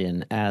invested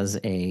in as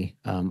a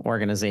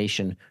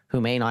organization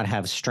who may not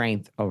have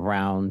strength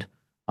around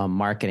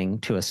marketing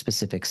to a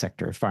specific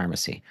sector of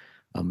pharmacy.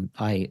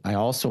 I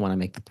also want to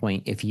make the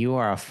point, if you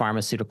are a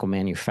pharmaceutical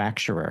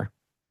manufacturer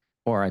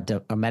or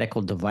a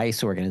medical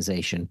device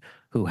organization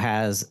who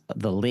has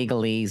the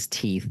legalese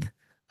teeth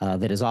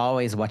that is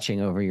always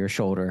watching over your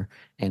shoulder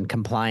and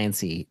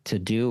compliancy to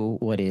do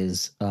what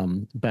is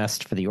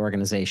best for the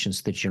organization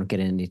so that you don't get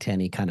into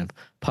any kind of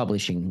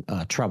publishing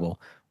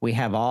trouble. We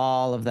have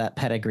all of that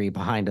pedigree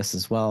behind us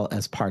as well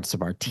as parts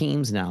of our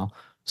teams now,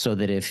 so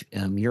that if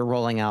you're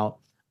rolling out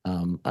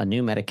a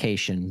new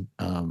medication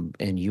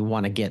and you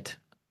want to get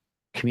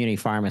community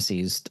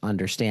pharmacies to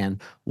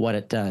understand what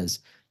it does,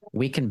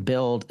 we can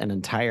build an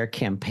entire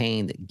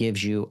campaign that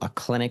gives you a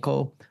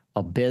clinical,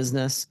 a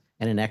business,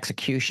 and an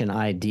execution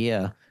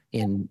idea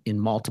in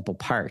multiple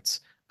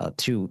parts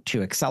to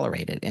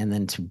accelerate it and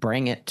then to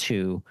bring it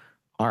to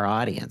our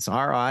audience.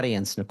 Our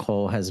audience,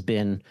 Nicole, has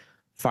been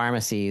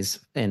pharmacies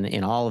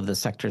in all of the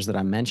sectors that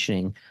I'm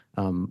mentioning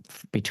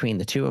between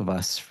the two of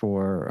us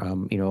for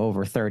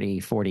over 30,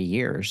 40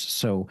 years.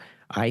 So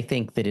I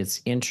think that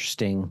it's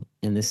interesting,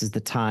 and this is the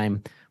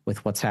time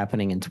with what's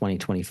happening in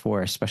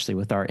 2024, especially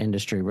with our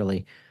industry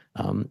really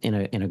in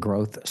a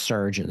growth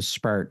surge and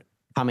spurt,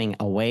 coming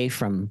away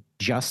from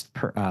just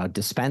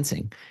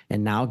dispensing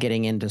and now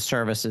getting into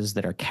services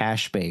that are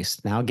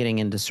cash-based, now getting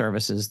into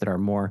services that are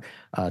more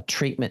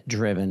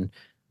treatment-driven,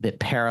 that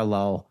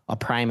parallel a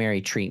primary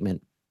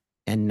treatment,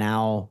 and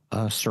now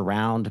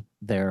surround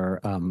their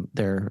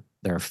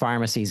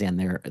pharmacies and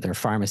their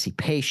pharmacy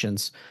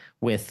patients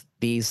with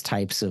these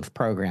types of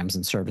programs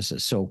and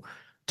services. So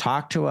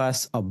talk to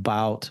us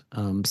about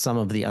some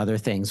of the other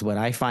things. What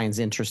I find is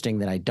interesting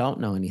that I don't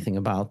know anything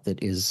about,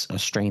 that is a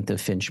strength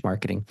of Finch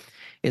marketing,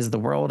 is the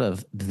world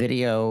of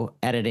video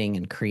editing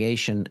and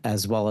creation,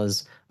 as well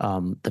as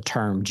the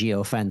term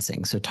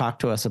geofencing. So talk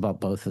to us about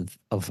both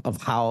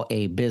of how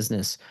a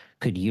business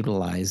could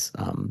utilize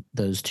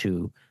those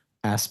two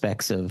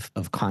aspects of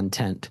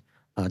content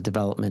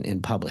development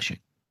and publishing.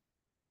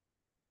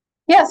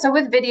 Yeah, so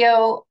with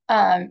video,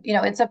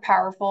 it's a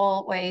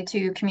powerful way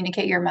to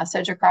communicate your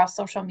message across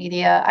social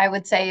media. I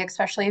would say,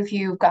 especially if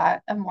you've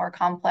got a more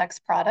complex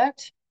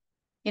product,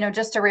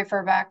 just to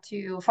refer back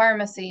to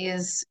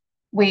pharmacies,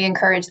 we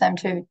encourage them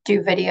to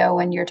do video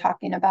when you're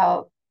talking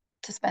about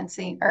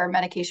dispensing or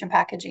medication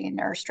packaging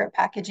or strip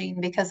packaging,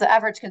 because the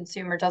average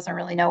consumer doesn't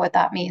really know what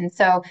that means.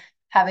 So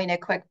having a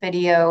quick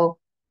video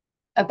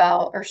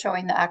about or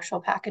showing the actual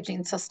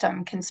packaging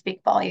system can speak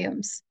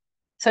volumes.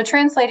 So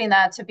translating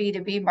that to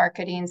B2B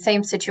marketing,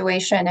 same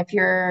situation. If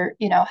you're,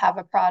 have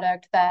a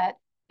product that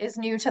is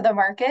new to the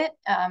market,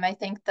 I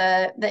think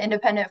the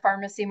independent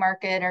pharmacy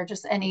market, or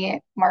just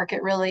any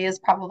market really, is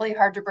probably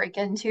hard to break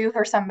into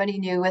for somebody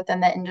new within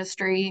the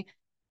industry.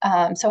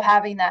 So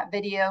having that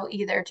video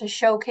either to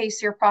showcase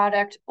your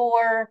product,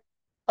 or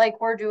like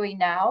we're doing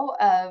now,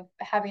 of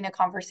having a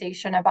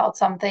conversation about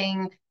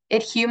something,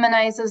 it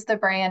humanizes the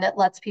brand. It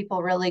lets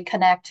people really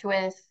connect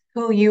with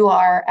who you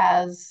are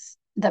as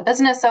the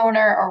business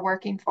owner or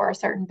working for a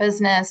certain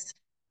business,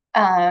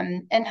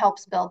 and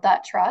helps build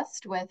that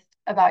trust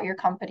about your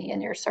company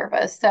and your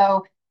service.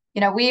 So,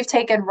 we've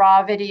taken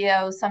raw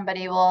video.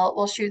 Somebody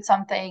will shoot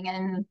something,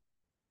 and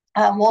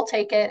we'll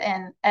take it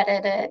and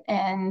edit it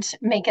and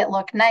make it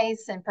look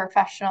nice and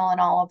professional and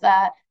all of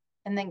that.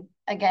 And then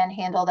again,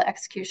 handle the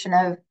execution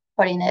of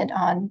putting it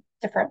on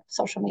different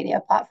social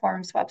media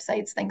platforms,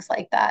 websites, things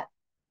like that.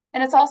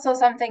 And it's also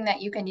something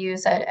that you can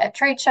use at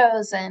trade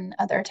shows and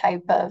other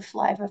type of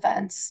live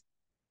events.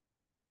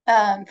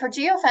 For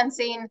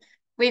geofencing,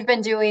 we've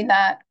been doing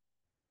that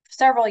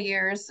several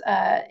years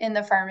in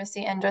the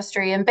pharmacy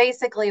industry. And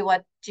basically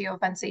what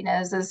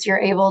geofencing is you're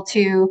able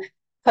to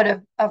put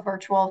a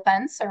virtual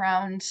fence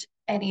around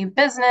any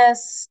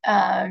business,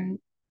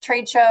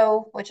 trade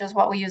show, which is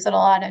what we use it a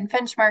lot in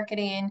Finch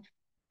marketing,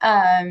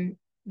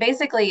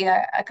 basically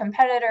a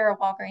competitor, a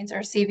Walgreens or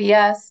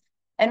CVS.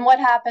 And what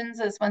happens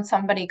is when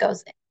somebody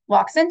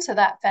walks into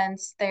that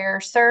fence, they're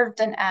served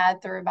an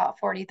ad through about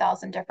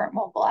 40,000 different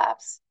mobile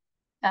apps.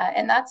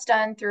 And that's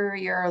done through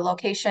your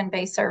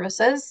location-based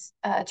services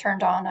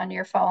turned on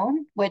your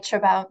phone, which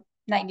about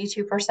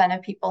 92%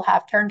 of people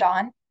have turned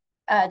on,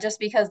 just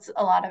because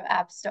a lot of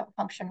apps don't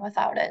function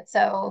without it.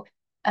 So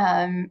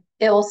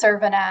it will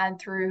serve an ad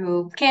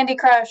through Candy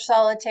Crush,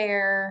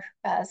 Solitaire,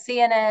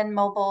 CNN,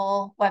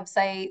 mobile,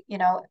 website,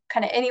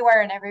 kind of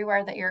anywhere and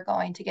everywhere that you're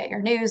going to get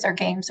your news or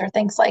games or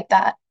things like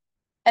that.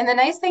 And the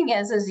nice thing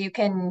is you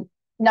can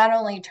not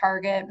only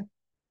target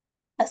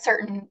a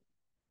certain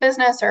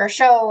business or a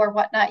show or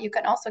whatnot, you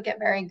can also get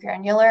very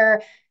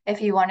granular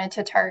if you wanted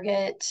to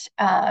target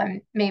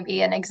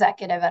maybe an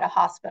executive at a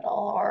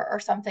hospital or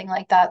something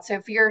like that. So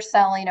if you're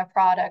selling a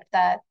product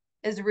that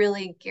is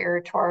really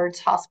geared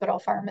towards hospital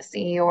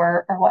pharmacy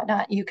or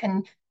whatnot, you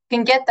can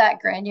get that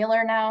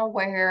granular now,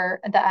 where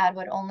the ad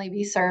would only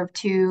be served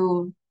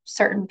to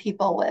certain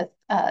people with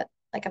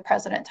like a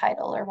president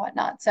title or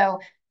whatnot. So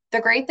the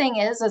great thing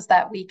is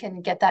that we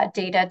can get that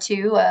data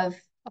too of,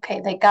 okay,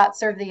 they got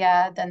served the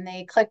ad, then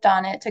they clicked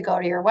on it to go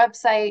to your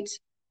website.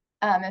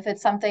 If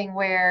it's something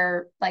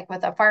where, like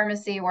with a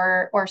pharmacy,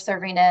 we're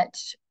serving it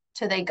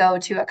to they go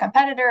to a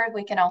competitor,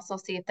 we can also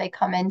see if they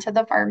come into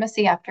the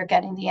pharmacy after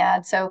getting the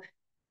ad. So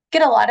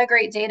get a lot of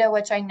great data,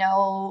 which I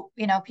know,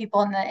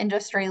 people in the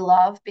industry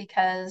love,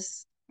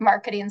 because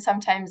marketing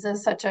sometimes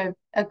is such a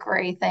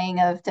gray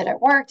thing of, did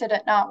it work? Did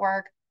it not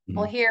work? Mm-hmm.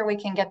 Well, here we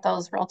can get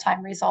those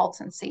real-time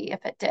results and see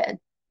if it did.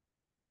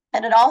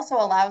 And it also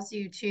allows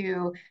you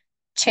to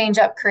change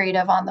up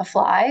creative on the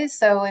fly.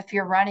 So if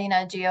you're running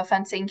a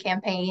geofencing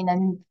campaign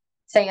and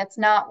say it's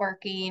not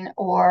working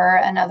or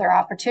another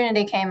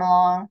opportunity came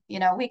along,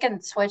 we can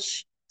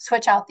switch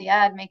out the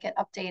ad, make it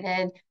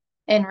updated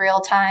in real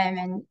time,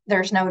 and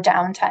there's no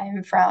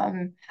downtime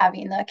from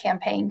having the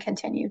campaign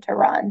continue to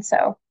run.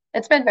 So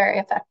it's been very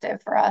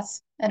effective for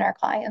us and our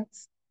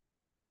clients.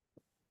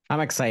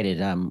 I'm excited.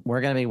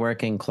 We're going to be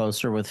working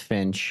closer with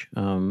Finch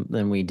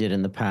than we did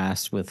in the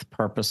past, with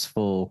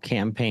purposeful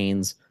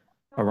campaigns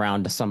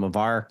around some of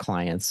our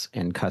clients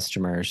and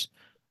customers.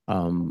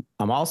 I'm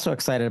also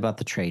excited about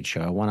the trade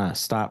show. I want to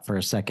stop for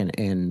a second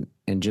and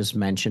just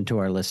mention to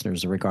our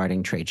listeners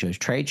regarding trade shows.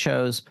 Trade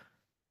shows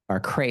are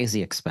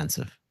crazy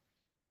expensive.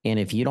 And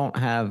if you don't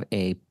have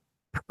a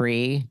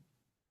pre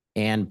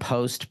and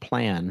post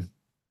plan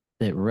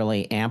that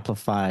really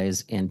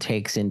amplifies and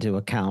takes into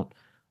account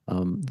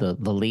the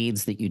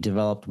leads that you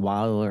developed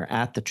while you're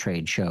at the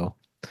trade show,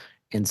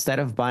 instead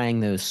of buying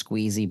those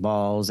squeezy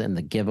balls and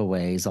the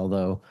giveaways,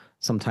 although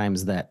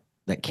sometimes that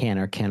can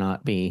or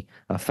cannot be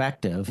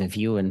effective, if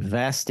you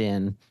invest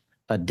in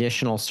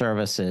additional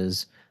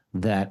services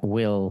that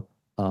will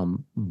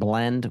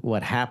blend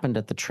what happened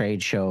at the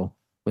trade show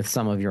with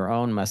some of your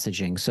own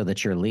messaging, so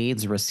that your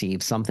leads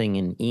receive something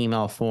in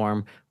email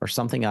form or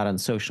something out on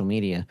social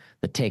media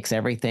that takes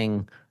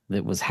everything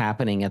that was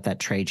happening at that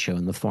trade show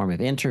in the form of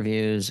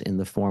interviews, in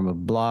the form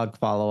of blog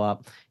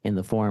follow-up, in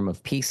the form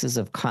of pieces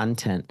of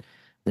content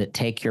that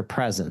take your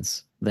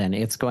presence, then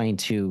it's going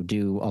to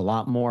do a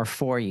lot more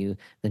for you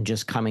than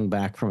just coming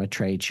back from a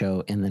trade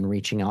show and then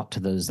reaching out to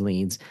those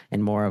leads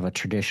in more of a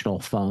traditional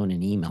phone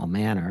and email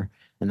manner.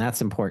 And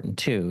that's important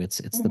too. It's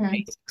the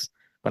basics.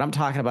 But I'm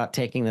talking about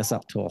taking this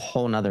up to a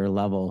whole nother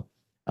level.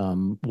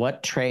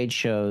 What trade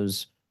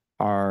shows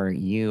are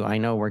you? I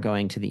know we're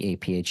going to the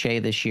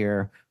APHA this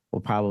year.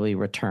 We'll probably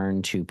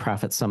return to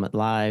Profit Summit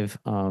Live,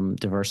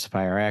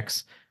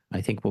 TWIRx. I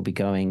think we'll be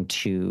going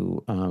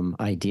to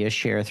Idea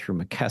Share through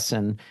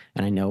McKesson,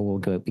 and I know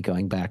we'll be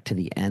going back to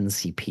the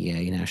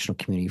NCPA, National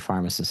Community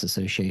Pharmacists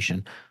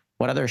Association.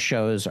 What other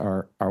shows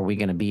are we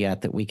going to be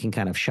at that we can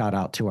kind of shout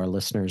out to our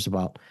listeners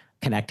about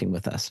connecting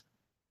with us?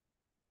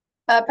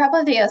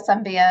 Probably the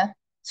Assembia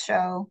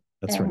show.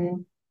 That's in right.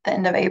 The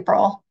end of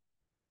April.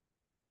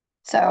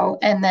 So,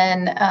 and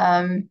then,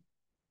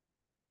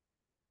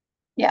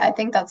 I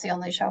think that's the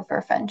only show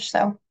for Finch.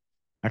 So,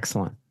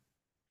 excellent.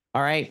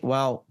 All right.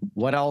 Well,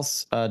 what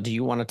else do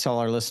you want to tell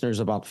our listeners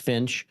about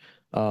Finch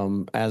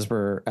as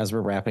we're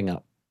wrapping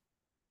up?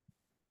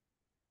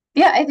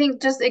 Yeah, I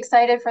think just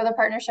excited for the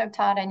partnership,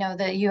 Todd. I know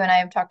that you and I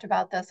have talked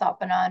about this off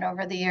and on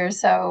over the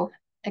years, so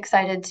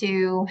excited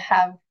to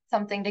have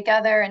something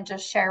together and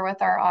just share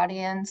with our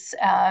audience.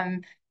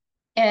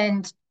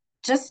 And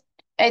just,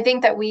 I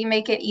think that we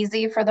make it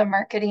easy for the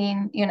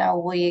marketing.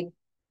 We,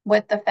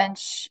 with the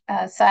Finch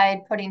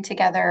side, putting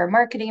together a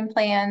marketing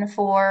plan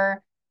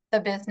for the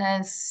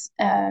business,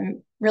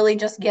 really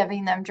just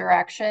giving them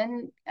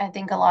direction. I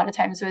think a lot of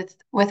times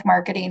with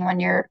marketing,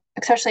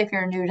 especially if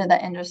you're new to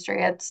the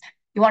industry,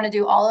 you want to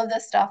do all of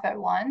this stuff at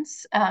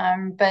once,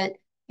 but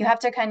you have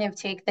to kind of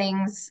take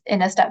things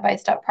in a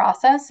step-by-step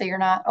process so you're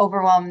not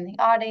overwhelming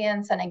the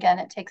audience. And again,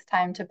 it takes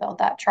time to build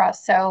that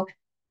trust. So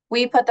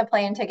we put the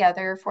plan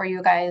together for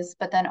you guys,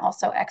 but then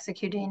also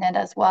executing it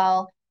as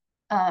well.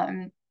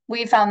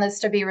 We found this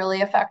to be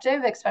really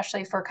effective,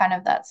 especially for kind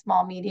of that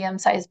small,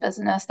 medium-sized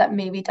business that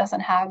maybe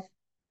doesn't have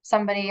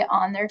somebody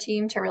on their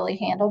team to really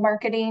handle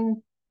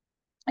marketing.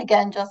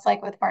 Again, just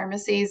like with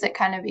pharmacies, it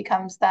kind of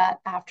becomes that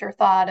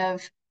afterthought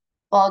of,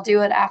 well, I'll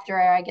do it after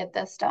I get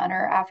this done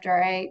or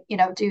after I,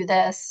 do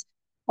this,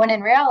 when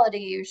in reality,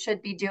 you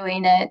should be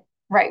doing it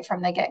right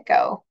from the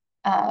get-go.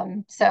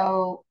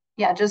 So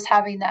yeah, just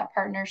having that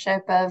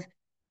partnership of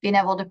being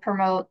able to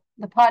promote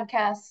the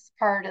podcast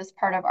part as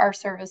part of our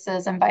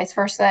services and vice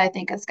versa, I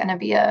think is going to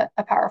be a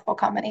powerful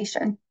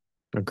combination.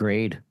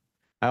 Agreed.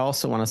 I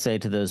also want to say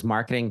to those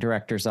marketing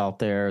directors out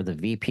there, the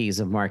VPs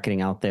of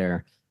marketing out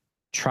there,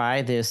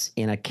 try this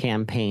in a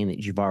campaign that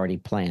you've already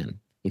planned.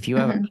 If you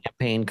have a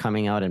campaign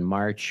coming out in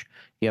March,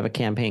 you have a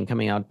campaign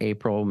coming out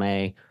April,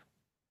 May,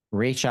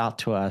 reach out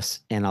to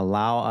us and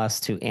allow us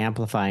to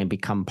amplify and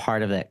become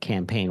part of that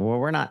campaign where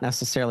we're not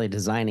necessarily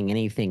designing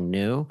anything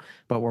new,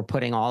 but we're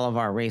putting all of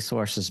our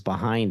resources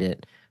behind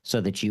it so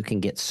that you can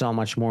get so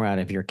much more out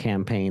of your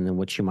campaign than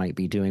what you might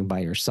be doing by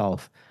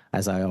yourself.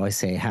 As I always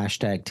say,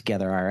 hashtag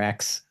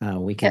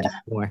TWIRx, we can do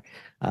more.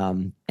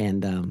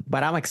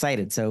 But I'm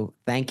excited. So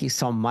thank you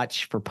so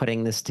much for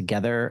putting this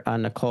together,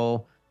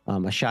 Nicole.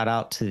 A shout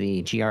out to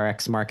the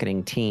GRX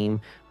marketing team.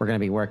 We're going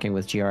to be working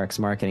with GRX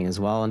marketing as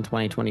well in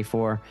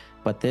 2024.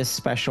 But this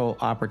special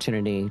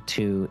opportunity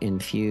to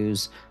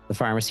infuse the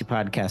Pharmacy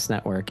Podcast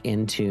Network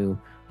into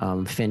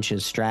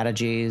Finch's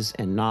strategies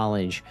and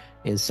knowledge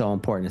is so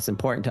important. It's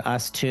important to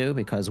us too,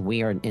 because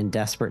we are in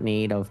desperate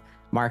need of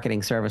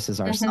marketing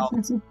services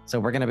ourselves. So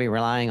we're going to be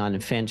relying on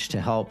Finch to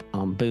help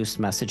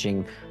boost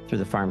messaging through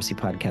the Pharmacy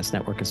Podcast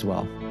Network as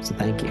well. So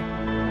thank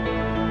you.